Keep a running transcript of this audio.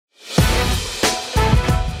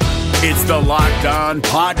It's the Locked On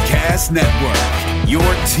Podcast Network, your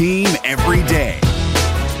team every day.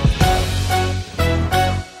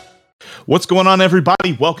 What's going on,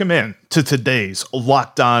 everybody? Welcome in to today's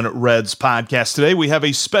Locked On Reds podcast. Today, we have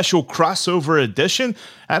a special crossover edition.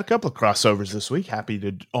 I had a couple of crossovers this week. Happy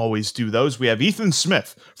to always do those. We have Ethan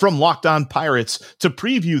Smith from Locked On Pirates to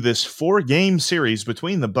preview this 4-game series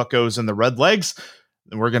between the Buccos and the Redlegs.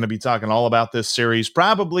 And we're going to be talking all about this series.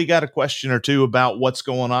 Probably got a question or two about what's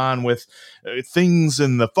going on with things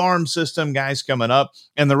in the farm system, guys coming up.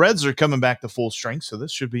 And the Reds are coming back to full strength, so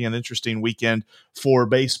this should be an interesting weekend for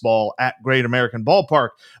baseball at Great American Ballpark.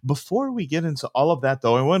 Before we get into all of that,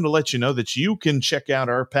 though, I wanted to let you know that you can check out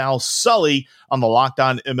our pal Sully on the Locked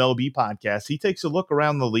On MLB podcast. He takes a look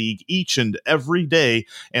around the league each and every day,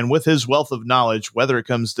 and with his wealth of knowledge, whether it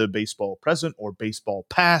comes to baseball present or baseball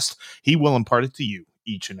past, he will impart it to you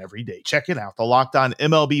each and every day. Check it out, the Locked On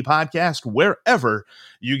MLB podcast, wherever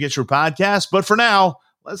you get your podcast. But for now,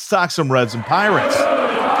 let's talk some Reds and Pirates.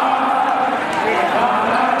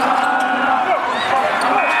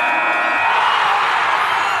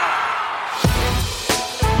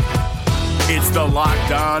 It's the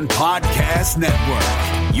Locked On Podcast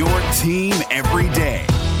Network, your team every day.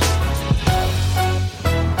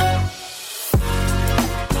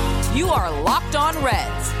 You are Locked On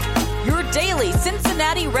Reds, your daily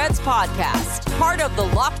Cincinnati Reds podcast, part of the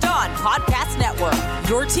Locked On Podcast Network,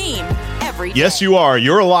 your team every day. Yes, you are.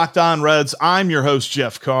 You're Locked On Reds. I'm your host,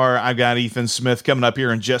 Jeff Carr. I've got Ethan Smith coming up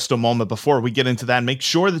here in just a moment. Before we get into that, make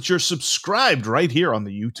sure that you're subscribed right here on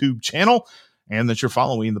the YouTube channel and that you're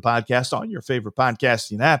following the podcast on your favorite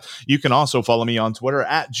podcasting app. You can also follow me on Twitter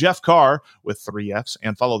at Jeff Carr with 3 Fs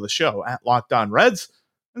and follow the show at Locked On Reds.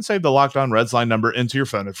 And save the Locked On Reds line number into your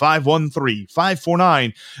phone at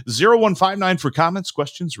 513-549-0159 for comments,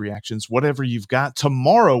 questions, reactions, whatever you've got.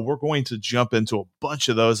 Tomorrow, we're going to jump into a bunch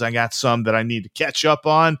of those. I got some that I need to catch up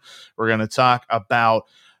on. We're going to talk about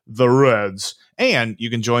the Reds. And you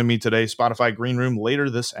can join me today, Spotify Green Room, later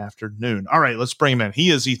this afternoon. All right, let's bring him in.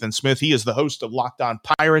 He is Ethan Smith. He is the host of Locked On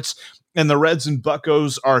Pirates. And the Reds and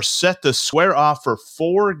Buccos are set to square off for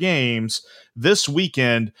 4 games this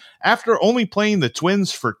weekend. After only playing the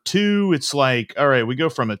Twins for 2, it's like, all right, we go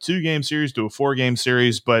from a 2-game series to a 4-game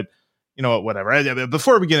series. But you know what, whatever.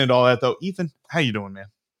 Before we get into all that, though, Ethan, how you doing, man?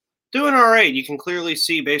 Doing all right. You can clearly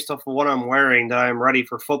see based off of what I'm wearing that I'm ready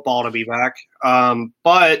for football to be back.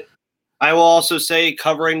 But I will also say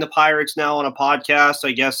covering the Pirates now on a podcast,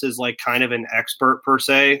 I guess, is like kind of an expert per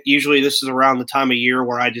se. Usually this is around the time of year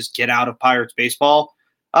where I just get out of Pirates baseball.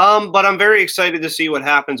 But I'm very excited to see what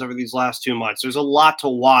happens over these last 2 months. There's a lot to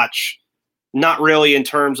watch, not really in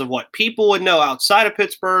terms of what people would know outside of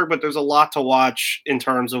Pittsburgh, but there's a lot to watch in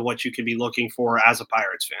terms of what you could be looking for as a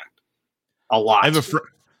Pirates fan. A lot.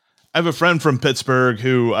 I have a friend from Pittsburgh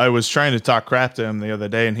who I was trying to talk crap to him the other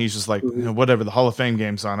day, and he's just like, whatever, the Hall of Fame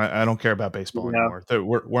game's on. I don't care about baseball anymore.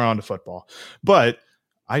 We're on to football. But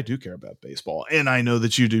I do care about baseball, and I know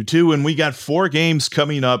that you do too. And we got 4 games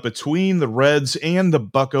coming up between the Reds and the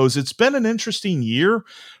Buccos. It's been an interesting year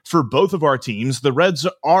for both of our teams. The Reds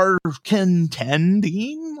are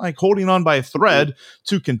contending, like holding on by a thread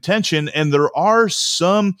to contention, and there are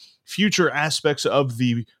some future aspects of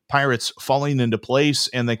the Pirates falling into place,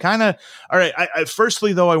 and they kind of, all right,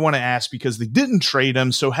 firstly, though, I want to ask, because they didn't trade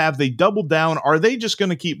him, so have they doubled down? Are they just going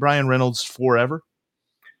to keep Bryan Reynolds forever?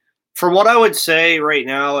 For what I would say right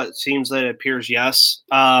now, it seems that it appears yes.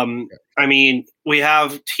 I mean, we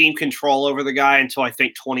have team control over the guy until I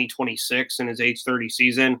think 2026 in his age 30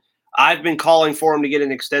 season. I've been calling for him to get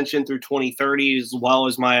an extension through 2030, as well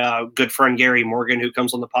as my good friend Gary Morgan, who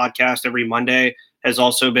comes on the podcast every Monday, has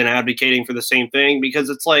also been advocating for the same thing, because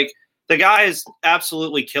it's like the guy is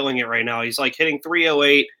absolutely killing it right now. He's like hitting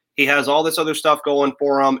 308. He has all this other stuff going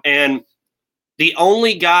for him. And the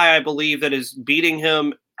only guy I believe that is beating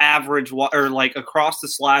him average or like across the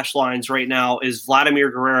slash lines right now is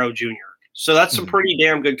Vladimir Guerrero Jr. So that's some pretty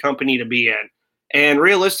damn good company to be in. And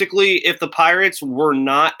realistically, if the Pirates were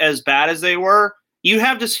not as bad as they were, you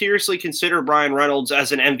have to seriously consider Bryan Reynolds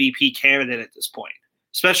as an MVP candidate at this point,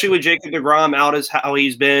 especially with Jacob deGrom out as how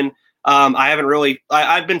he's been.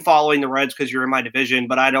 I've been following the Reds because you're in my division,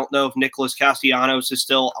 but I don't know if Nicholas Castellanos is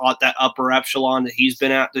still at that upper echelon that he's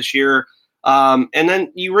been at this year. And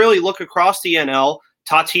then you really look across the NL.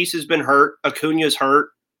 Tatis has been hurt. Acuna's hurt.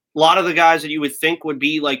 A lot of the guys that you would think would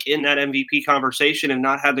be like in that MVP conversation have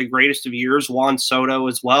not had the greatest of years. Juan Soto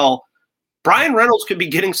as well. Bryan Reynolds could be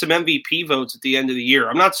getting some MVP votes at the end of the year.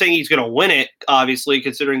 I'm not saying he's going to win it, obviously,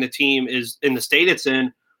 considering the team is in the state it's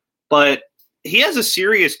in, but he has a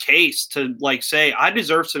serious case to like say, I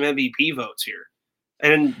deserve some MVP votes here.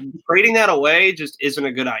 And trading that away just isn't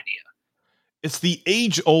a good idea. It's the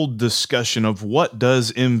age-old discussion of what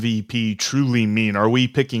does MVP truly mean? Are we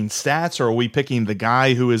picking stats, or are we picking the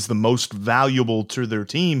guy who is the most valuable to their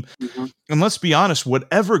team? Mm-hmm. And let's be honest,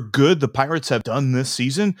 whatever good the Pirates have done this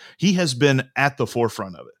season, he has been at the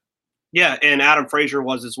forefront of it. Yeah, and Adam Frazier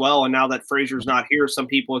was as well. And now that Frazier's not here, some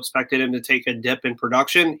people expected him to take a dip in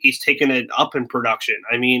production. He's taken it up in production.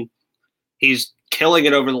 I mean, he's killing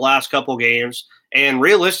it over the last couple games. And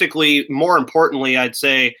realistically, more importantly, I'd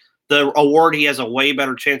say the award he has a way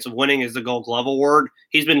better chance of winning is the Gold Glove Award.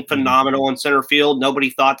 He's been phenomenal in center field. Nobody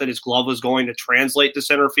thought that his glove was going to translate to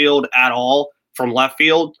center field at all from left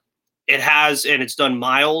field. It has, and it's done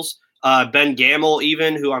miles. Ben Gamel,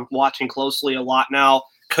 even, who I'm watching closely a lot now,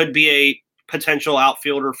 could be a potential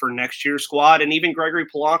outfielder for next year's squad. And even Gregory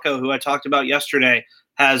Polanco, who I talked about yesterday,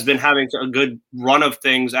 has been having a good run of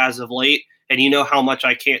things as of late. And you know how much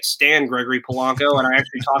I can't stand Gregory Polanco. And I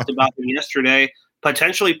actually talked about him yesterday,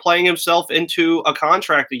 potentially playing himself into a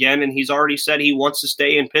contract again. And he's already said he wants to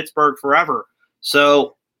stay in Pittsburgh forever.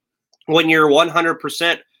 So when you're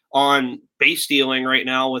 100% on base stealing right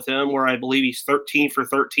now with him, where I believe he's 13 for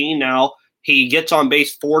 13 now, he gets on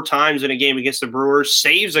base 4 times in a game against the Brewers,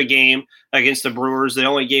 saves a game against the Brewers, the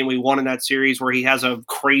only game we won in that series, where he has a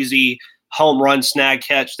crazy home run snag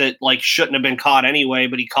catch that shouldn't have been caught anyway,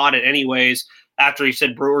 but he caught it anyways after he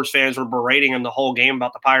said Brewers fans were berating him the whole game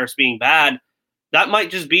about the Pirates being bad. That might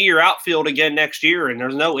just be your outfield again next year, and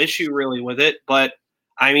there's no issue really with it. But,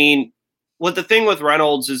 I mean, what the thing with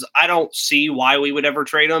Reynolds is I don't see why we would ever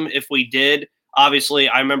trade him. If we did, obviously,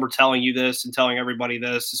 I remember telling you this and telling everybody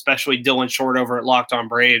this, especially Dylan Short over at Locked On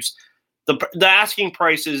Braves. The asking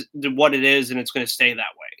price is what it is, and it's going to stay that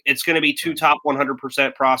way. It's going to be 2 top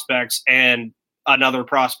 100% prospects and another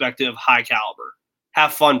prospect of high caliber.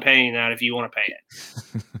 Have fun paying that if you want to pay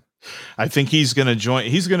it. I think he's going to join.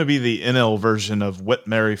 He's going to be the NL version of Whit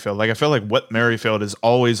Merrifield. I feel like Whit Merrifield is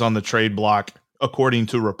always on the trade block, according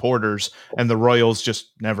to reporters, and the Royals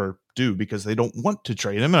just never do because they don't want to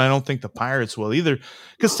trade him. And I don't think the Pirates will either.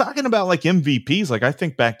 Because talking about MVPs, I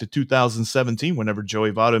think back to 2017, whenever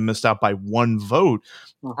Joey Votto missed out by 1 vote.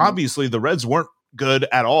 Obviously, the Reds weren't good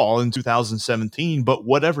at all in 2017, but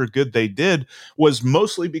whatever good they did was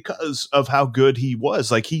mostly because of how good he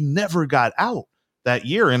was. He never got out that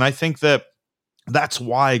year. And I think that's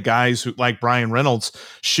why guys who like Brian Reynolds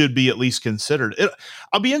should be at least considered.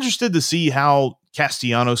 I'll be interested to see how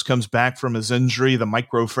Castellanos comes back from his injury, the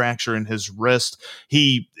microfracture in his wrist.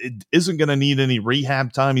 He isn't going to need any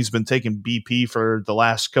rehab time. He's been taking BP for the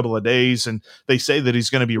last couple of days, and they say that he's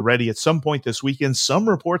going to be ready at some point this weekend. Some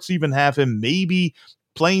reports even have him maybe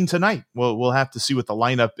playing tonight. Well, we'll have to see what the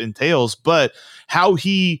lineup entails, but how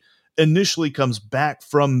he initially comes back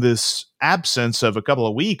from this absence of a couple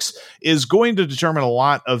of weeks is going to determine a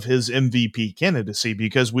lot of his MVP candidacy,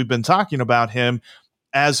 because we've been talking about him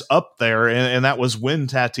as up there, and that was when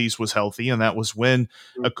Tatis was healthy, and that was when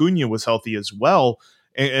Acuna was healthy as well.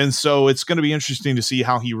 And so it's going to be interesting to see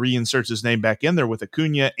how he reinserts his name back in there with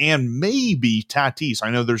Acuna and maybe Tatis.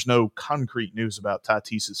 I know there's no concrete news about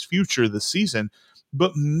Tatis's future this season,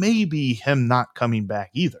 but maybe him not coming back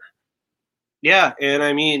either. Yeah, and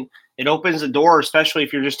I mean, it opens the door, especially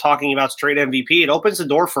if you're just talking about straight MVP. It opens the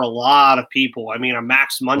door for a lot of people. I mean, a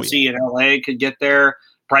Max Muncy in LA could get there.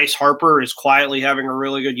 Bryce Harper is quietly having a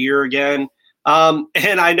really good year again.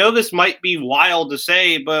 And I know this might be wild to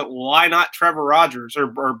say, but why not Trevor Rogers or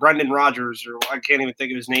Brendan Rodgers, or I can't even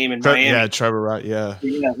think of his name in Miami. Yeah, Trevor Rogers. Yeah.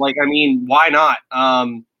 I mean, why not?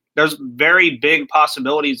 There's very big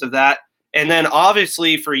possibilities of that. And then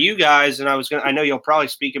obviously for you guys, and I know you'll probably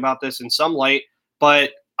speak about this in some light,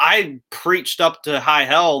 but I preached up to high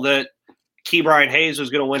hell that Ke'Bryan Hayes was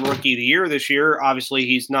going to win Rookie of the Year this year. Obviously,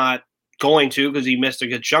 he's not going to because he missed a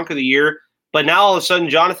good chunk of the year. But now all of a sudden,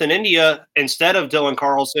 Jonathan India, instead of Dylan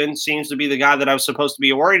Carlson, seems to be the guy that I was supposed to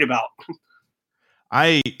be worried about.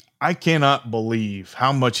 I cannot believe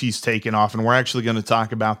how much he's taken off, and we're actually going to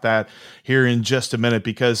talk about that here in just a minute,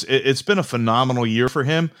 because it's been a phenomenal year for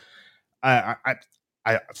him. I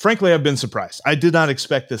frankly, I've been surprised. I did not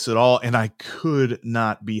expect this at all, and I could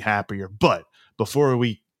not be happier. But before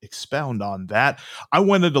we expound on that, I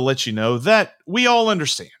wanted to let you know that we all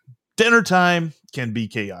understand dinner time can be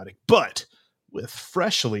chaotic, but with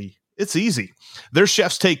Freshly, it's easy. Their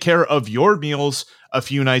chefs take care of your meals a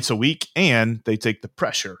few nights a week, and they take the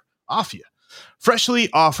pressure off you. Freshly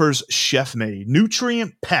offers chef-made,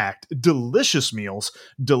 nutrient-packed, delicious meals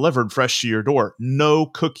delivered fresh to your door. No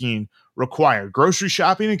cooking required. Grocery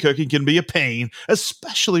shopping and cooking can be a pain,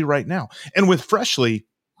 especially right now. And with Freshly,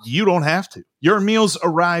 you don't have to. Your meals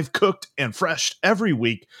arrive cooked and fresh every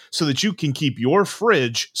week so that you can keep your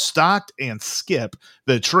fridge stocked and skip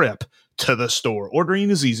the trip to the store. Ordering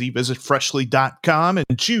is easy. Visit freshly.com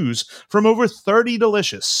and choose from over 30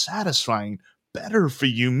 delicious, satisfying,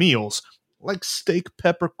 better-for-you meals like steak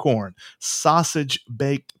peppercorn, sausage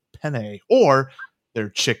baked penne, or their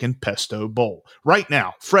chicken pesto bowl. Right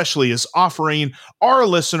now, Freshly is offering our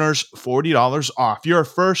listeners $40 off your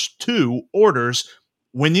first 2 orders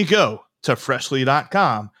when you go to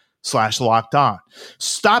freshly.com/locked on.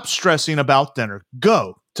 Stop stressing about dinner.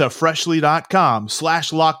 Go to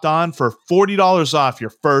freshly.com/locked on for $40 off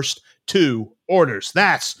your first 2 orders.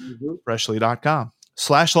 That's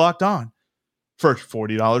freshly.com/locked on for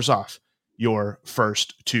 $40 off your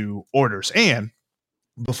first 2 orders. And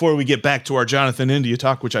before we get back to our Jonathan India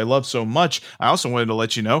talk, which I love so much, I also wanted to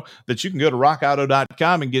let you know that you can go to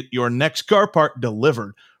rockauto.com and get your next car part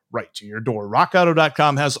delivered right to your door.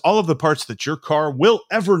 Rockauto.com has all of the parts that your car will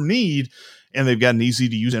ever need, and they've got an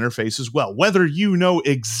easy-to-use interface as well. Whether you know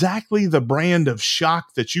exactly the brand of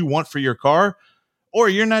shock that you want for your car, or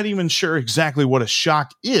you're not even sure exactly what a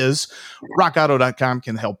shock is, rockauto.com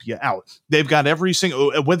can help you out. They've got every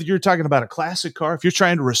single, whether you're talking about a classic car, if you're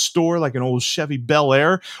trying to restore like an old Chevy Bel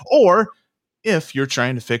Air, or if you're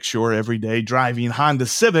trying to fix your everyday driving Honda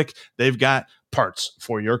Civic, they've got parts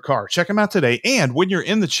for your car. Check them out today. And when you're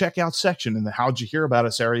in the checkout section in the How'd You Hear About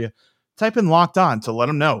Us area, type in Locked On to let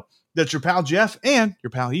them know that your pal Jeff and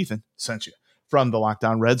your pal Ethan sent you from the Locked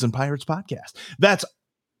On Reds and Pirates podcast. That's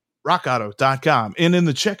rockauto.com. And in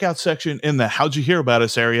the checkout section in the How'd You Hear About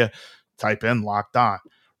Us area, type in Locked On.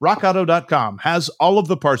 rockauto.com has all of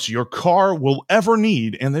the parts your car will ever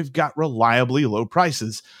need, and they've got reliably low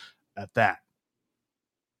prices at that.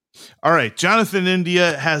 All right, Jonathan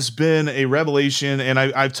India has been a revelation, and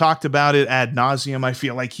I've talked about it ad nauseum. I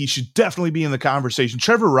feel like he should definitely be in the conversation.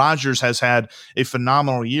 Trevor Rogers has had a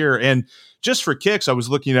phenomenal year, and just for kicks, I was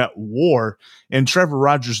looking at WAR, and Trevor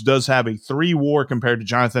Rogers does have a 3 WAR compared to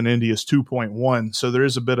Jonathan India's 2.1, so there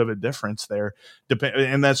is a bit of a difference there.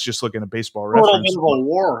 And that's just looking at Baseball Reference. A little bit of a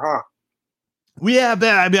WAR, huh? Yeah,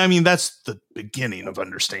 I mean, that's the beginning of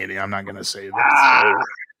understanding. I'm not going to say that.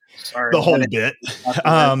 Sorry, the whole bit.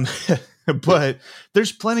 But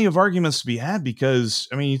there's plenty of arguments to be had because,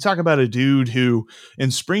 I mean, you talk about a dude who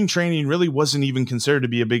in spring training really wasn't even considered to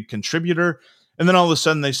be a big contributor. And then all of a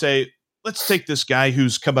sudden they say, let's take this guy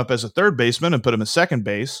who's come up as a third baseman and put him at second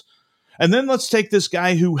base. And then let's take this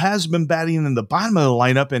guy who has been batting in the bottom of the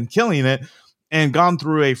lineup and killing it and gone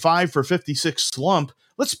through a 5 for 56 slump.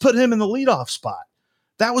 Let's put him in the leadoff spot.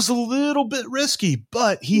 That was a little bit risky,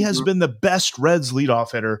 but he has been the best Reds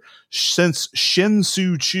leadoff hitter since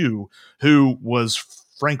Shin-Soo Choo, who was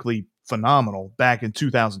frankly phenomenal back in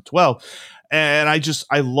 2012. And I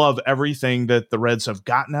love everything that the Reds have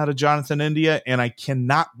gotten out of Jonathan India. And I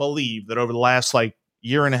cannot believe that over the last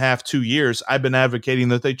year and a half, 2 years, I've been advocating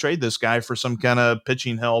that they trade this guy for some kind of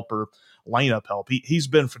pitching help or lineup help. He's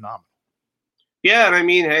been phenomenal. Yeah, and I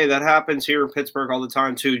mean, hey, that happens here in Pittsburgh all the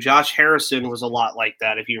time too. Josh Harrison was a lot like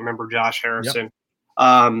that, if you remember Josh Harrison.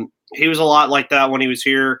 Yep. He was a lot like that when he was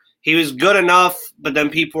here. He was good enough, but then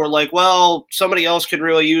people were like, well, somebody else could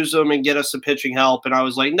really use him and get us some pitching help. And I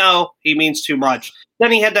was like, no, he means too much.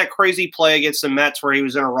 Then he had that crazy play against the Mets where he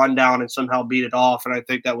was in a rundown and somehow beat it off. And I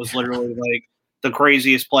think that was literally the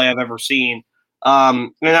craziest play I've ever seen.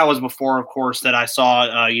 And that was before, of course, that I saw,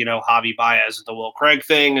 Javi Baez at the Will Craig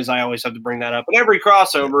thing, as I always have to bring that up in every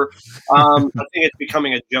crossover. I think it's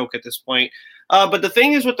becoming a joke at this point. But the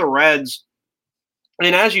thing is with the Reds,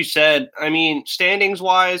 and as you said, I mean,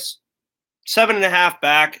 standings-wise, 7.5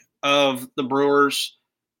 back of the Brewers.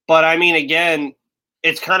 But, I mean, again,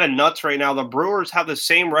 it's kind of nuts right now. The Brewers have the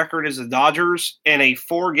same record as the Dodgers and a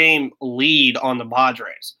 4-game lead on the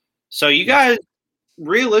Padres. So you guys –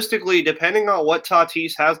 realistically, depending on what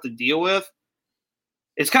Tatis has to deal with,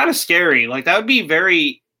 it's kind of scary. That would be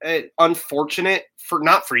very unfortunate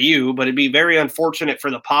not for you, but it'd be very unfortunate for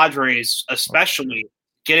the Padres, especially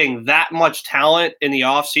getting that much talent in the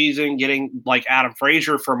offseason, getting Adam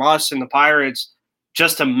Frazier from us and the Pirates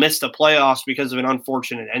just to miss the playoffs because of an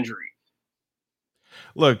unfortunate injury.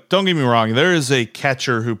 Look, don't get me wrong. There is a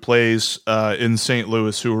catcher who plays in St.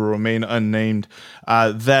 Louis who will remain unnamed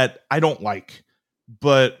that I don't like.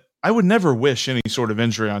 But I would never wish any sort of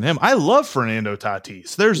injury on him. I love Fernando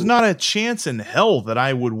Tatis. There's not a chance in hell that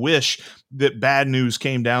I would wish that bad news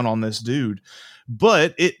came down on this dude.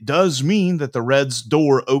 But it does mean that the Reds'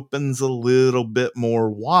 door opens a little bit more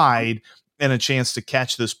wide and a chance to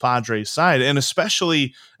catch this Padres side. And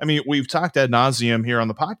especially, I mean, we've talked ad nauseum here on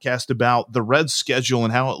the podcast about the Reds' schedule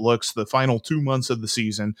and how it looks the final 2 months of the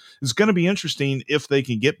season. It's going to be interesting if they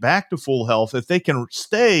can get back to full health, if they can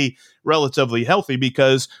stay relatively healthy,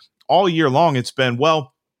 because all year long it's been,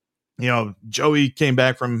 well, Joey came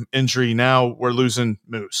back from injury. Now we're losing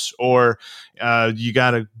Moose. Or you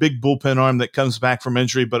got a big bullpen arm that comes back from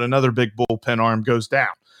injury, but another big bullpen arm goes down.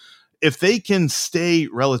 If they can stay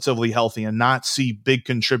relatively healthy and not see big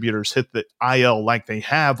contributors hit the IL like they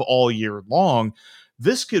have all year long,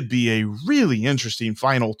 this could be a really interesting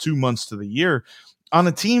final 2 months to the year on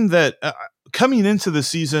a team that coming into the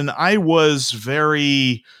season, I was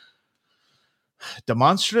very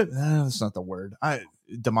demonstrative. That's not the word.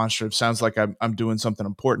 Demonstrative sounds like I'm doing something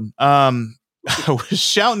important. I was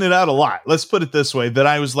shouting it out a lot. Let's put it this way, that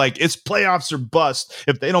I was like, it's playoffs or bust.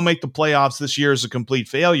 If they don't make the playoffs, this year is a complete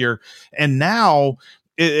failure. And now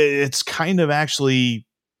it's kind of actually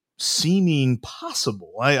seeming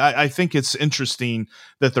possible. I think it's interesting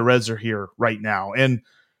that the Reds are here right now. And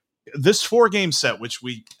this 4-game set, which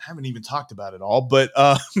we haven't even talked about at all, but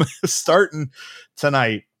starting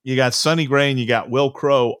tonight, you got Sonny Gray and you got Will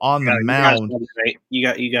Crowe on the mound.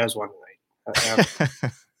 You guys won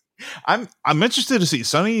tonight. I'm interested to see.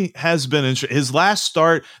 Sonny has been his last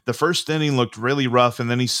start. The first inning looked really rough, and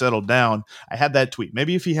then he settled down. I had that tweet.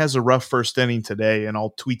 Maybe if he has a rough first inning today, and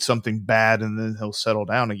I'll tweet something bad, and then he'll settle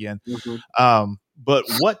down again. Mm-hmm. But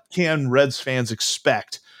what can Reds fans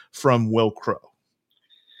expect from Will Crowe?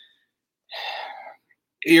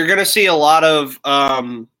 You're going to see a lot of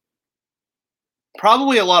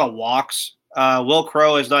probably a lot of walks. Will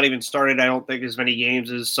Crowe has not even started, I don't think, as many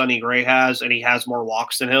games as Sonny Gray has, and he has more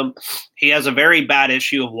walks than him. He has a very bad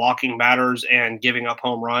issue of walking batters and giving up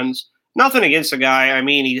home runs. Nothing against the guy. I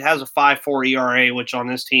mean, he has a 5.4 ERA, which on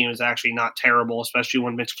this team is actually not terrible, especially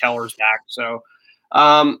when Mitch Keller's back. So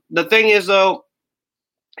the thing is, though,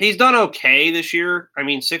 he's done okay this year. I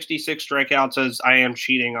mean, 66 strikeouts as I am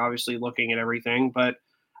cheating, obviously, looking at everything. But,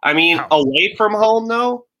 I mean, away from home,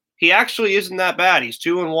 though, he actually isn't that bad. He's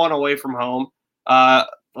 2-1 away from home.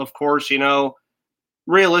 Of course,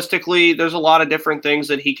 realistically, there's a lot of different things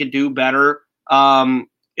that he could do better.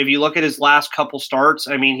 If you look at his last couple starts,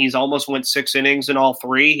 I mean, he's almost went 6 innings in all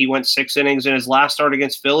 3. He went 6 innings in his last start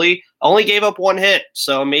against Philly. Only gave up 1 hit,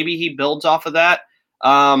 so maybe he builds off of that.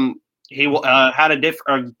 He had a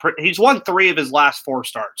different. He's won 3 of his last 4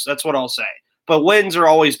 starts. That's what I'll say. But wins are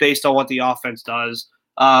always based on what the offense does.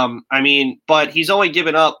 But he's only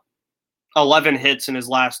given up 11 hits in his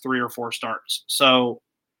last 3 or 4 starts. So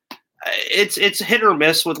it's hit or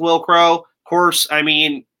miss with Will Crowe. Of course, I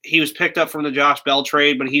mean, he was picked up from the Josh Bell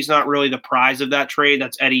trade, but he's not really the prize of that trade.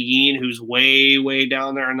 That's Eddie Yean, who's way, way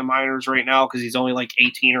down there in the minors right now because he's only like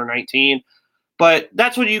 18 or 19. But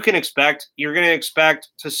that's what you can expect. You're going to expect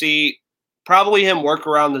to see probably him work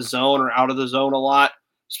around the zone or out of the zone a lot,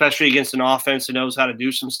 especially against an offense that knows how to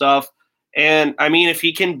do some stuff. And, I mean, if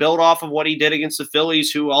he can build off of what he did against the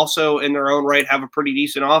Phillies, who also in their own right have a pretty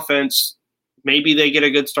decent offense, maybe they get a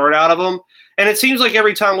good start out of him. And it seems like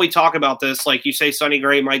every time we talk about this, like you say Sonny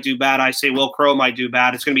Gray might do bad, I say Will Crowe might do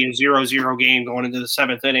bad. It's going to be a 0-0 game going into the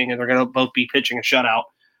 7th inning, and they're going to both be pitching a shutout.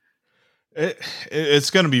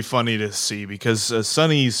 It's going to be funny to see because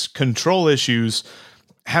Sonny's control issues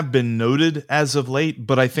have been noted as of late,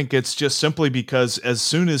 but I think it's just simply because as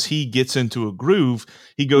soon as he gets into a groove,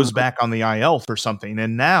 he goes back on the IL for something.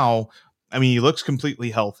 And now, I mean, he looks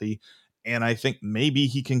completely healthy, and I think maybe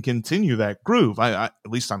he can continue that groove. At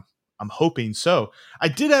least I'm hoping so. I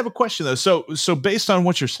did have a question though. So based on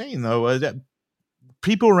what you're saying though, that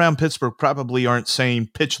people around Pittsburgh probably aren't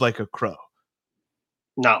saying pitch like a crow.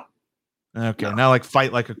 No. Okay, no. Now like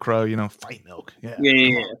fight like a crow, fight milk. Yeah.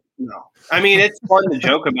 No. I mean, it's fun to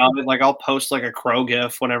joke about it. Like I'll post like a crow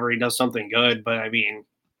gif whenever he does something good, but I mean,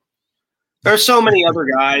 there's so many other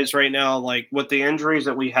guys right now, like with the injuries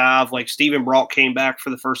that we have, like Steven Brault came back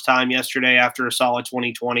for the first time yesterday after a solid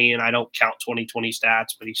 2020, and I don't count 2020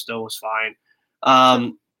 stats, but he still was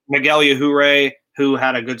fine. Miguel Yajure, who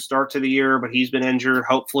had a good start to the year, but he's been injured,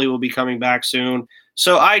 hopefully will be coming back soon.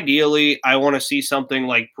 So ideally, I want to see something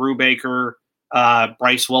like Brubaker,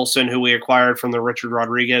 Bryce Wilson, who we acquired from the Richard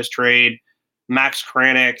Rodriguez trade, Max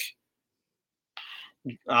Kranick.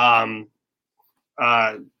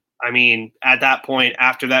 I mean, at that point,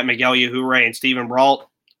 after that, Miguel Yajure and Steven Brault,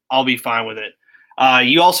 I'll be fine with it.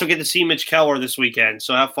 You also get to see Mitch Keller this weekend,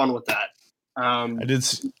 so have fun with that. I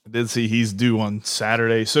did see he's due on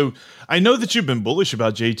Saturday. So I know that you've been bullish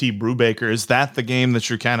about JT Brubaker. Is that the game that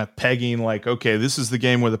you're kind of pegging like, okay, this is the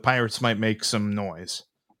game where the Pirates might make some noise?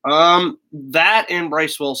 That and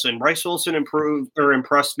Bryce Wilson. Bryce Wilson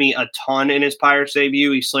impressed me a ton in his Pirates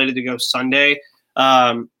debut. He's slated to go Sunday.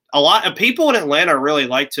 A lot of people in Atlanta really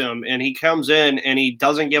liked him, and he comes in and he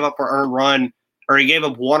doesn't give up an earned run, or he gave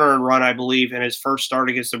up 1 earned run, I believe, in his first start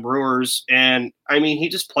against the Brewers. And I mean, he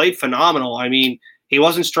just played phenomenal. I mean, He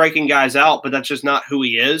wasn't striking guys out, but that's just not who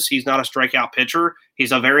he is. He's not a strikeout pitcher.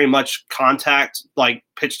 He's a very much contact, like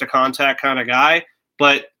pitch to contact kind of guy.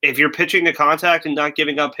 But if you're pitching to contact and not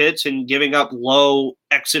giving up hits and giving up low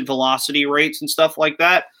exit velocity rates and stuff like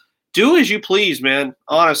that, do as you please, man,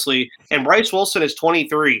 honestly. And Bryce Wilson is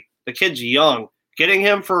 23. The kid's young. Getting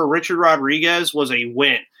him for Richard Rodriguez was a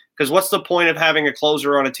win. Because what's the point of having a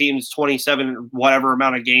closer on a team that's 27 whatever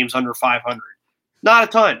amount of games under 500? Not a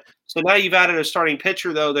ton. So now you've added a starting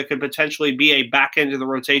pitcher, though, that could potentially be a back end of the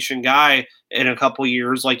rotation guy in a couple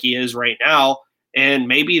years like he is right now. And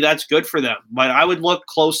maybe that's good for them. But I would look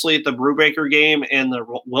closely at the Brubaker game and the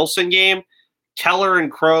Wilson game. Keller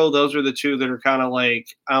and Crow, those are the two that are kind of like,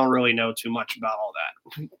 I don't really know too much about all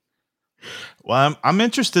that. Well, I'm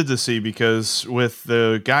interested to see, because with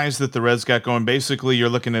the guys that the Reds got going, basically you're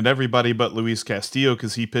looking at everybody but Luis Castillo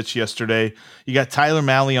because he pitched yesterday. You got Tyler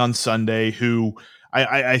Mahle on Sunday, who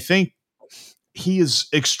I think he is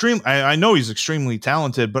extreme. I know he's extremely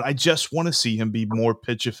talented, but I just want to see him be more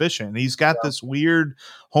pitch efficient. He's got this weird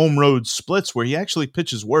home road splits where he actually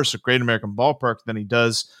pitches worse at Great American Ballpark than he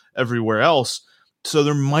does everywhere else. So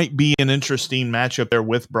there might be an interesting matchup there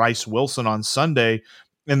with Bryce Wilson on Sunday.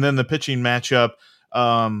 And then the pitching matchup,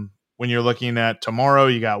 when you're looking at tomorrow,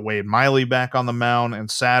 you got Wade Miley back on the mound, and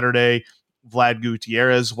Saturday, Vlad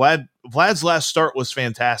Gutierrez. Vlad's last start was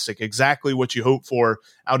fantastic. Exactly what you hope for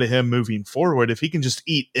out of him moving forward, if he can just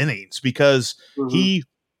eat innings, because he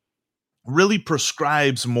really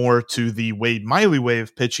prescribes more to the Wade Miley way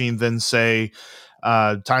of pitching than, say,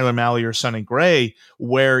 Tyler Mahle or Sonny Gray,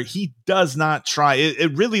 where he does not try.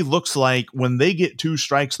 It really looks like when they get 2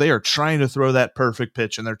 strikes, they are trying to throw that perfect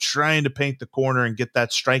pitch and they're trying to paint the corner and get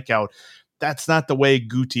that strikeout. That's not the way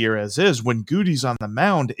Gutierrez is. When Gooty's on the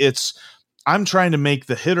mound, it's, I'm trying to make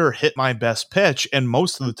the hitter hit my best pitch, and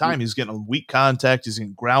most of the time he's getting weak contact, he's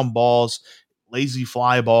getting ground balls, lazy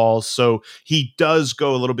fly balls. So he does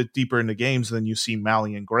go a little bit deeper into games than you see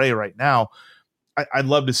Mahle and Gray right now. I'd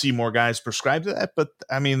love to see more guys prescribe to that, but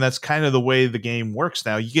I mean, that's kind of the way the game works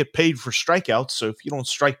now. You get paid for strikeouts, so if you don't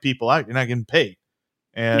strike people out, you're not getting paid.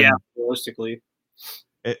 And yeah, realistically,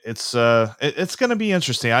 it's going to be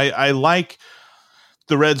interesting. I like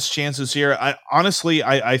the Reds' chances here.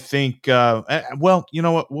 I think, well, you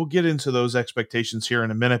know what? We'll get into those expectations here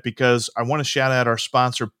in a minute, because I want to shout out our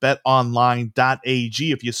sponsor,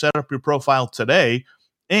 betonline.ag. If you set up your profile today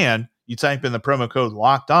and you type in the promo code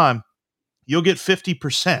Locked On, you'll get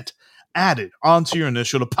 50% added onto your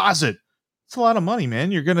initial deposit. It's a lot of money,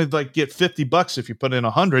 man. You're going to get $50 if you put in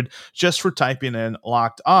 100 just for typing in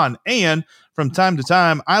Locked On. And from time to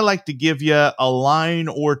time, I like to give you a line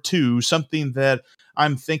or two, something that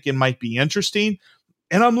I'm thinking might be interesting.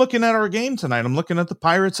 And I'm looking at our game tonight. I'm looking at the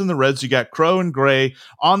Pirates and the Reds. You got Crow and Gray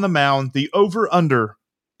on the mound. The over-under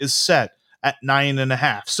is set at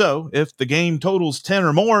 9.5. So if the game totals 10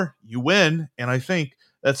 or more, you win. And I think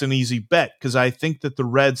that's an easy bet, because I think that the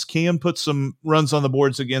Reds can put some runs on the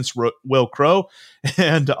boards against Will Crow.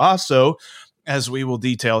 And also, as we will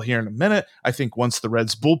detail here in a minute, I think once the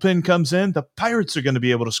Reds bullpen comes in, the Pirates are going to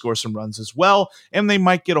be able to score some runs as well, and they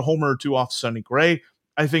might get a homer or two off Sonny Gray.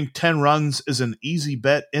 I think 10 runs is an easy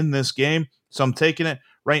bet in this game, so I'm taking it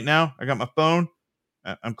right now. I got my phone.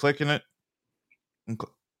 I'm clicking it.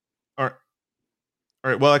 All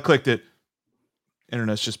right, well, I clicked it.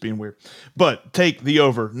 Internet's just being weird. But take the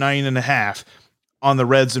over 9.5 on the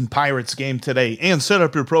Reds and Pirates game today, and set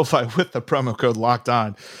up your profile with the promo code Locked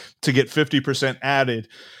On to get 50% added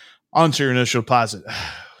onto your initial deposit.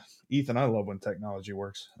 Ethan, I love when technology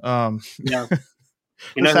works. Yeah.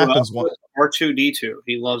 You know, happens R2D2.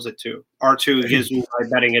 He loves it too. R2 gives me my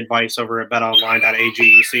betting advice over at betonline.ag.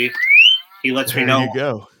 You see, he lets me know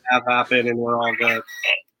what have happened, and we're all good.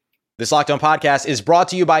 This Locked On podcast is brought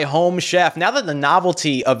to you by Home Chef. Now that the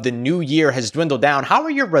novelty of the new year has dwindled down, how are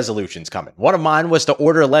your resolutions coming? One of mine was to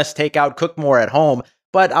order less takeout, cook more at home,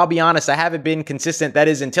 but I'll be honest, I haven't been consistent. That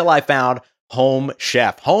is until I found Home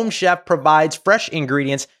Chef. Home Chef provides fresh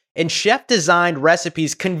ingredients and chef-designed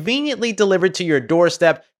recipes conveniently delivered to your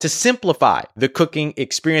doorstep to simplify the cooking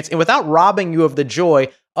experience and without robbing you of the joy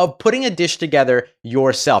of putting a dish together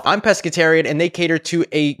yourself. I'm pescatarian, and they cater to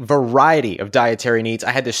a variety of dietary needs.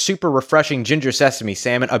 I had this super refreshing ginger sesame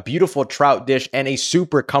salmon, a beautiful trout dish, and a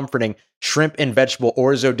super comforting shrimp and vegetable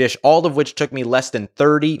orzo dish, all of which took me less than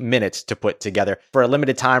 30 minutes to put together. For a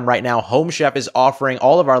limited time right now, Home Chef is offering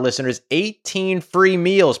all of our listeners 18 free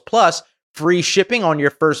meals, plus free shipping on your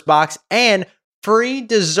first box, and free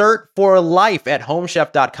dessert for life at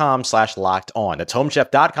homechef.com/lockedon. That's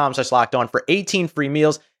homechef.com/lockedon for 18 free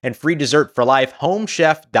meals and free dessert for life.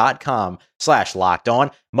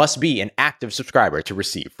 Homechef.com/lockedon. Must be an active subscriber to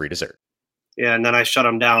receive free dessert. Yeah, and then I shut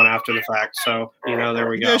them down after the fact. So, there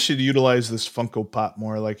we You go. guys should utilize this Funko Pop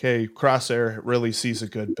more. Like, hey, Crosshair really sees a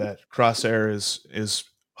good bet. Crosshair is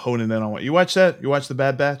honing in on what you watch. That you watch the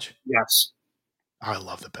Bad Batch. Yes. I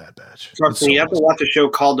love the Bad Batch. Trust me, you have to watch a show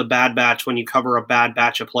called The Bad Batch when you cover a bad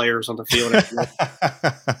batch of players on the field.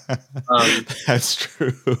 That's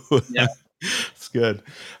true. Yeah. It's good.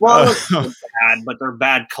 Well, they're bad, but they're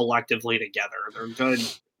bad collectively together. They're good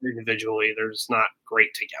individually. They're just not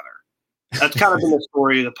great together. That's kind of been the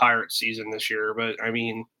story of the Pirates season this year. But,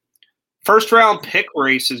 first round pick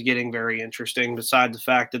race is getting very interesting, besides the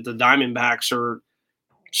fact that the Diamondbacks are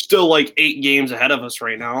still like 8 games ahead of us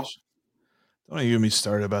right now. Don't even get me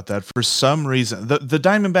started about that. For some reason, the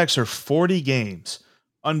Diamondbacks are 40 games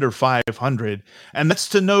under 500, and that's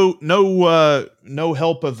to no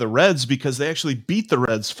help of the Reds, because they actually beat the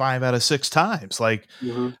Reds 5 out of 6 times. Like,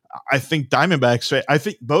 I think Diamondbacks, I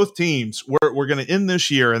think both teams, we're going to end this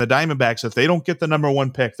year, and the Diamondbacks, if they don't get the number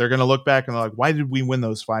 1 pick, they're going to look back and they're like, why did we win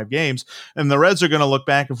those 5 games? And the Reds are going to look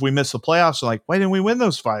back if we miss the playoffs and like, why didn't we win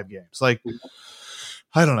those 5 games? Like,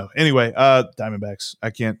 I don't know. Anyway, Diamondbacks. I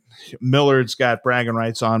can't. Millard's got bragging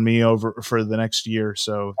rights on me over for the next year.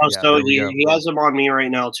 So, he has them on me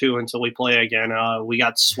right now too until we play again. We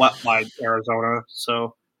got swept by Arizona,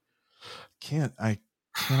 so I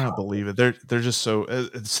cannot believe it. They're just so.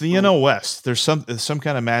 It's the NL West. There's some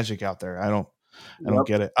kind of magic out there. I don't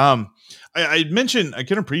get it. I mentioned I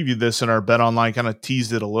kind of previewed this in our Bet Online. Kind of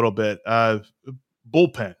teased it a little bit.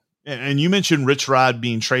 Bullpen, and you mentioned Rich Rod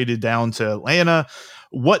being traded down to Atlanta.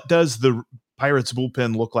 What does the Pirates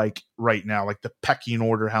bullpen look like right now? Like the pecking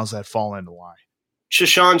order, how's that fall into line?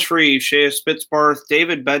 Shashawn Shreve, Shea Spitzbarth,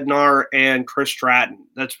 David Bednar, and Chris Stratton.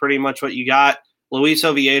 That's pretty much what you got. Luis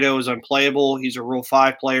Oviedo is unplayable. He's a Rule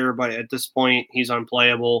 5 player, but at this point, he's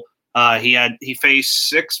unplayable. He faced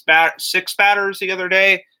six batters the other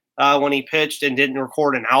day when he pitched and didn't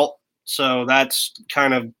record an out. So that's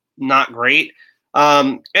kind of not great.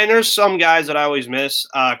 And there's some guys that I always miss.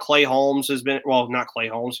 Clay Holmes has been – well, not Clay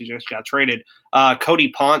Holmes. He just got traded. Cody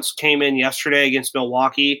Ponce came in yesterday against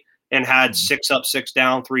Milwaukee and had 6 up, 6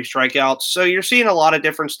 down, 3 strikeouts. So you're seeing a lot of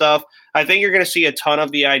different stuff. I think you're going to see a ton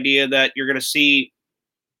of the idea that you're going to see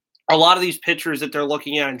a lot of these pitchers that they're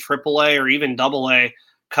looking at in AAA or even AA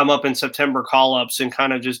come up in September call-ups and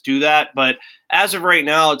kind of just do that. But as of right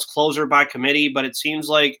now, it's closer by committee, but it seems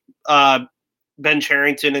like Ben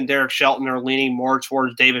Cherington and Derek Shelton are leaning more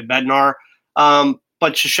towards David Bednar.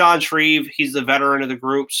 But Shashawn Shreve, he's the veteran of the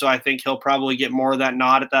group, so I think he'll probably get more of that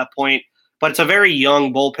nod at that point. But it's a very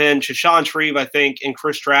young bullpen. Shashawn Shreve, I think, and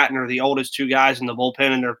Chris Stratton are the oldest 2 guys in the bullpen,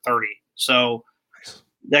 and they're 30. So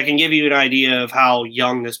that can give you an idea of how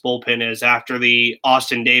young this bullpen is after the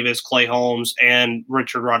Austin Davis, Clay Holmes, and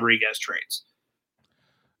Richard Rodriguez trades.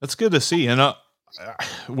 That's good to see. And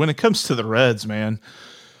when it comes to the Reds, man,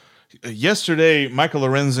 yesterday Michael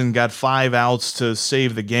Lorenzen got 5 outs to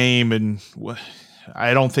save the game, and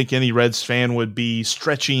I don't think any Reds fan would be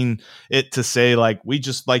stretching it to say, like, we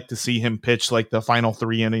just like to see him pitch like the final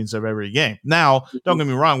 3 innings of every game. Now, don't get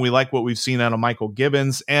me wrong, we like what we've seen out of Michael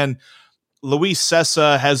Gibbons, and Luis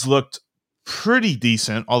Cessa has looked pretty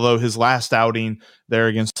decent, although his last outing there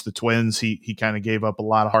against the Twins, he kind of gave up a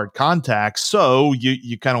lot of hard contacts. So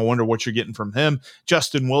you kind of wonder what you're getting from him.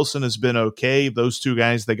 Justin Wilson has been okay. Those 2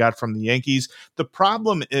 guys they got from the Yankees. The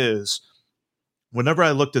problem is, whenever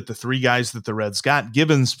I looked at the 3 guys that the Reds got,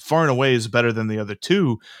 Gibbons far and away is better than the other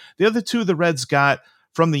 2. The other 2 the Reds got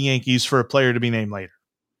from the Yankees for a player to be named later.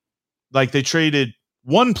 Like, they traded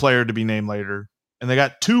 1 player to be named later, and they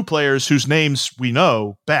got 2 players whose names we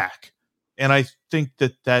know back. And I think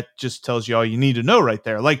that just tells you all you need to know right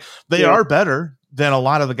there. Like, they are better than a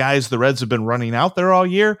lot of the guys the Reds have been running out there all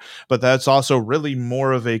year, but that's also really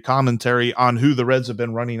more of a commentary on who the Reds have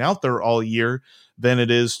been running out there all year than it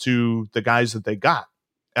is to the guys that they got.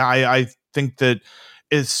 I think that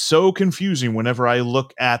it's so confusing whenever I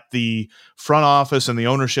look at the front office and the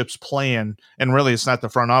ownership's plan, and really it's not the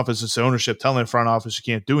front office, it's the ownership telling the front office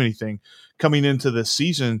you can't do anything coming into this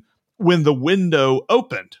season. When the window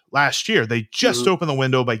opened last year, they just opened the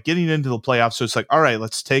window by getting into the playoffs. So it's like, all right,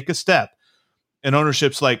 let's take a step. And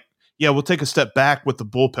ownership's like, yeah, we'll take a step back with the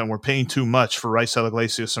bullpen. We're paying too much for Raisel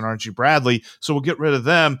Iglesias and RG Bradley, so we'll get rid of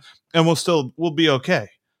them, and we'll be okay.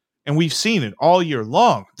 And we've seen it all year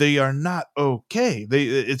long. They are not okay.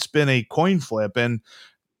 It's been a coin flip, and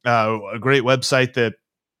a great website that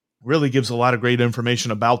really gives a lot of great information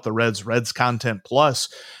about the Reds. Reds Content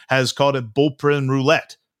Plus has called it bullpen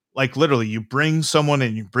roulette. Like, literally, you bring someone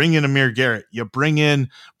in, you bring in Amir Garrett, you bring in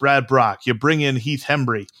Brad Brock, you bring in Heath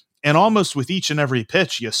Hembry, and almost with each and every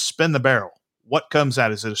pitch, you spin the barrel. what comes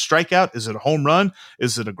out. Is it a strikeout? Is it a home run?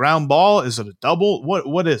 Is it a ground ball? Is it a double?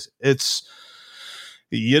 What is it?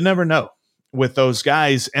 You never know with those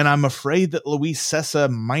guys. And I'm afraid that Luis Cessa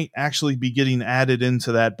might actually be getting added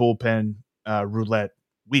into that bullpen roulette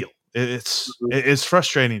wheel. It's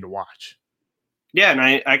frustrating to watch. Yeah,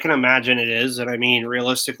 and I can imagine it is. And I mean,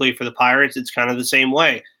 realistically for the Pirates, it's kind of the same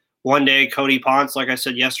way. One day, Cody Ponce, like I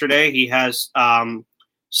said yesterday, he has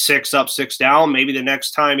 6 up, 6 down. Maybe the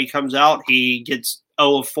next time he comes out, he gets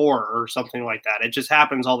 0 of 4 or something like that. It just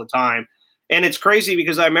happens all the time. And it's crazy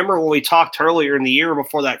because I remember when we talked earlier in the year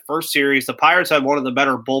before that first series, the Pirates had one of the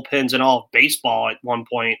better bullpens in all of baseball at one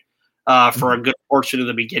point for a good portion of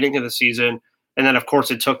the beginning of the season. And then, of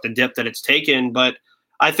course, it took the dip that it's taken. But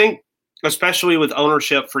I think, especially with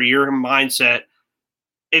ownership for your mindset,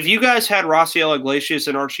 if you guys had Raciel Iglesias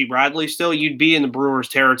and Archie Bradley still, you'd be in the Brewers'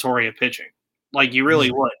 territory of pitching. Like, you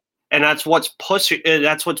really would. And that's what's pushing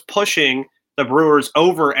the Brewers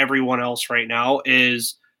over everyone else right now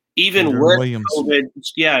is even with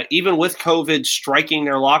COVID, even with COVID striking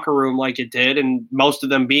their locker room like it did, and most of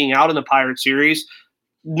them being out in the Pirate series,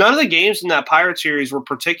 none of the games in that Pirate series were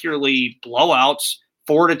particularly blowouts.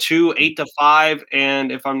 4-2, 8-5,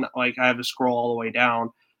 and if I'm like, I have to scroll all the way down.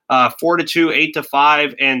 4-2,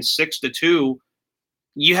 8-5, and 6-2.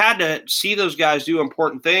 You had to see those guys do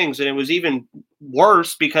important things, and it was even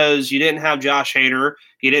worse because you didn't have Josh Hader,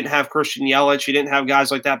 you didn't have Christian Yelich, you didn't have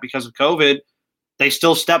guys like that because of COVID. They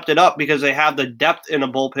still stepped it up because they have the depth in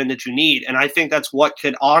a bullpen that you need, and I think that's what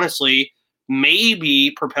could honestly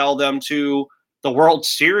maybe propel them to the World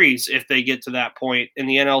Series if they get to that point in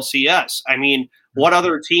the NLCS. I mean, what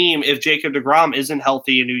other team, if Jacob deGrom isn't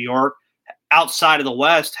healthy in New York, outside of the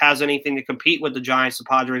West, has anything to compete with the Giants, the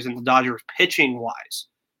Padres, and the Dodgers pitching-wise?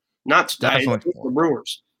 Not definitely the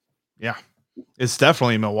Brewers. Yeah, it's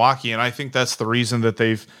definitely Milwaukee, and I think that's the reason that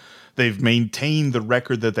they've maintained the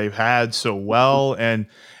record that they've had so well. And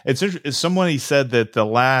it's somebody said that the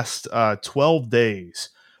last 12 days,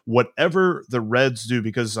 whatever the Reds do,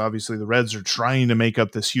 because obviously the Reds are trying to make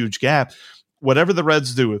up this huge gap, whatever the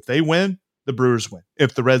Reds do, if they win, the Brewers win.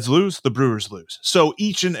 If the Reds lose, the Brewers lose. So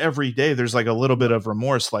each and every day there's like a little bit of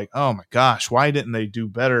remorse, like, oh my gosh, why didn't they do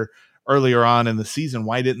better earlier on in the season?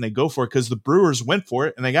 Why didn't they go for it? Because the Brewers went for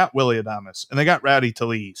it, and they got Willy Adames, and they got Rowdy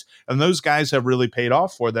Tellez, and those guys have really paid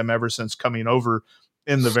off for them ever since coming over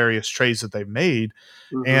in the various trades that they've made.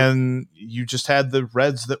 Mm-hmm. And you just had the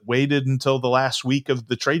Reds that waited until the last week of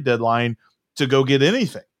the trade deadline to go get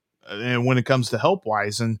anything when it comes to help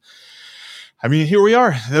wise. And I mean, here we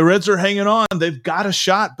are. The Reds are hanging on. They've got a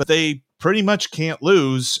shot, but they pretty much can't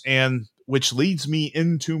lose. And which leads me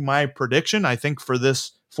into my prediction. I think for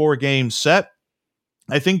this 4-game set,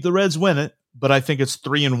 I think the Reds win it, but I think it's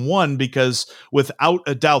 3-1 because without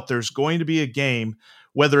a doubt, there's going to be a game,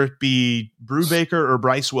 whether it be Brubaker or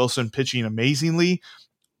Bryce Wilson pitching amazingly,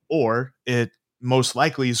 or it most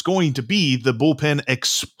likely is going to be the bullpen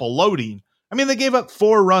exploding. I mean, they gave up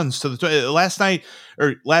 4 runs to the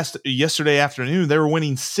yesterday afternoon. They were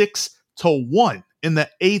winning 6-1 in the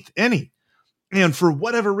 8th inning. And for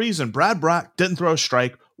whatever reason, Brad Brock didn't throw a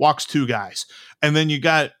strike, walks 2 guys. And then you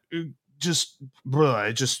got it was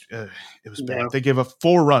bad. Yeah. They gave up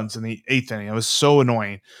 4 runs in the 8th inning. It was so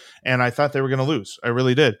annoying. And I thought they were going to lose. I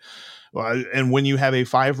really did. And when you have a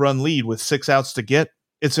 5-run lead with 6 outs to get,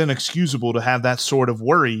 it's inexcusable to have that sort of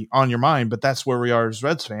worry on your mind, but that's where we are as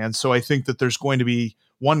Reds fans. So I think that there's going to be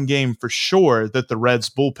one game for sure that the Reds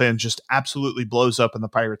bullpen just absolutely blows up and the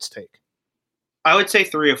Pirates take. I would say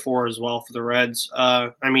 3 or 4 as well for the Reds.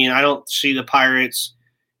 I mean, I don't see the Pirates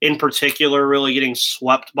in particular really getting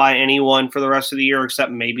swept by anyone for the rest of the year,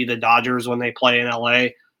 except maybe the Dodgers when they play in LA.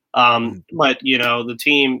 But, you know, the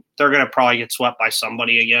team, they're going to probably get swept by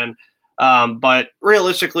somebody again. But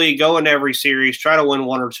realistically, go into every series, try to win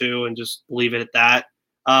 1 or 2 and just leave it at that.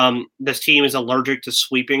 This team is allergic to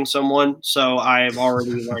sweeping someone. So I've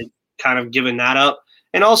already kind of given that up.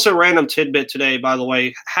 And also random tidbit today, by the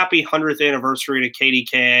way, happy 100th anniversary to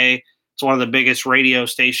KDKA. It's one of the biggest radio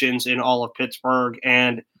stations in all of Pittsburgh.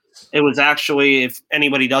 And it was actually, if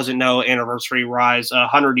anybody doesn't know, Anniversary Rise,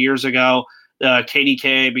 100 years ago,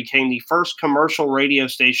 KDKA became the first commercial radio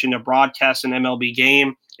station to broadcast an MLB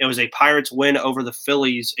game. It was a Pirates win over the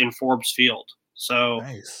Phillies in Forbes Field. So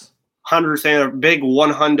nice. 100th, big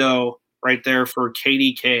 100 right there for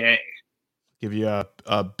KDKA. Give you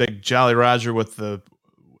a big Jolly Roger with the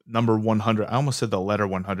number 100. I almost said the letter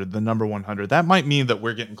 100, the number 100. That might mean that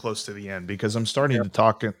we're getting close to the end because I'm starting to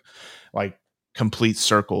talk in like complete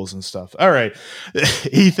circles and stuff. All right,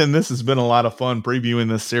 Ethan, this has been a lot of fun previewing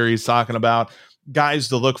this series, talking about guys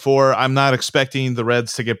to look for. I'm not expecting the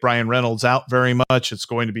Reds to get Brian Reynolds out very much. It's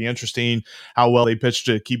going to be interesting how well they pitch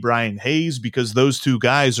to keep Brian Hayes, because those two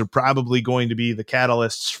guys are probably going to be the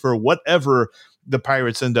catalysts for whatever the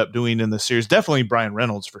Pirates end up doing in the series. Definitely Brian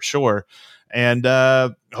Reynolds for sure. And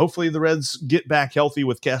hopefully the Reds get back healthy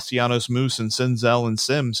with Castellanos, Moose, and Senzel and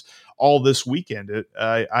Sims all this weekend.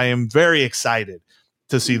 I am very excited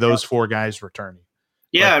to see those four guys returning.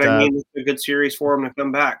 Yeah, but, I mean, it's a good series for them to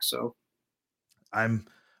come back. So I'm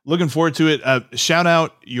looking forward to it. Shout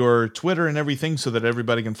out your Twitter and everything so that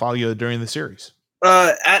everybody can follow you during the series.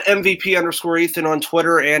 At MVP_Ethan on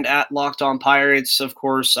Twitter and at Locked On Pirates. Of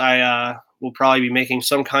course, I will probably be making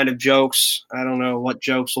some kind of jokes. I don't know what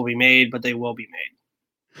jokes will be made, but they will be made.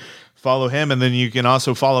 Follow him, and then you can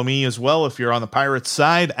also follow me as well if you're on the Pirates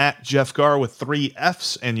side at Jeff Garr with 3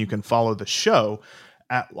 Fs, and you can follow the show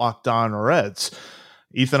at Locked On Reds.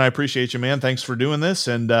 Ethan, I appreciate you, man. Thanks for doing this,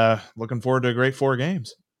 and looking forward to a great 4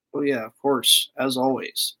 games. Oh, yeah, of course, as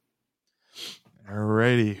always.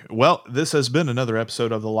 Alrighty. Well, this has been another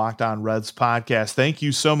episode of the Locked On Reds podcast. Thank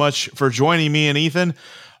you so much for joining me and Ethan.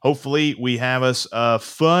 Hopefully we have us a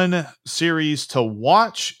fun series to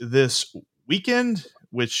watch this weekend,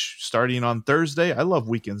 which starting on Thursday. I love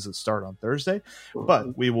weekends that start on Thursday,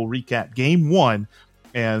 but we will recap game 1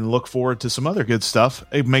 and look forward to some other good stuff.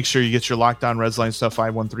 Make sure you get your Locked On Reds line stuff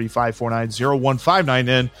 513-549-0159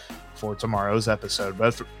 in for tomorrow's episode.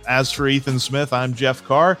 But as for Ethan Smith, I'm Jeff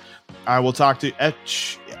Carr. I will talk to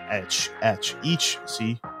each.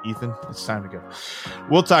 See, Ethan, it's time to go.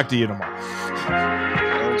 We'll talk to you tomorrow.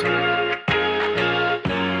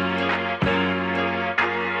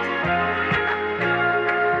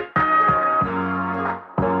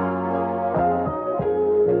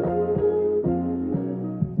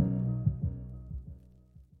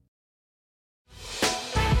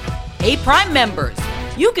 Hey, Prime members,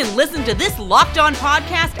 you can listen to this Locked On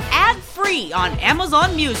podcast ad-free on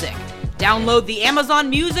Amazon Music. Download the Amazon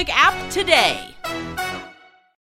Music app today.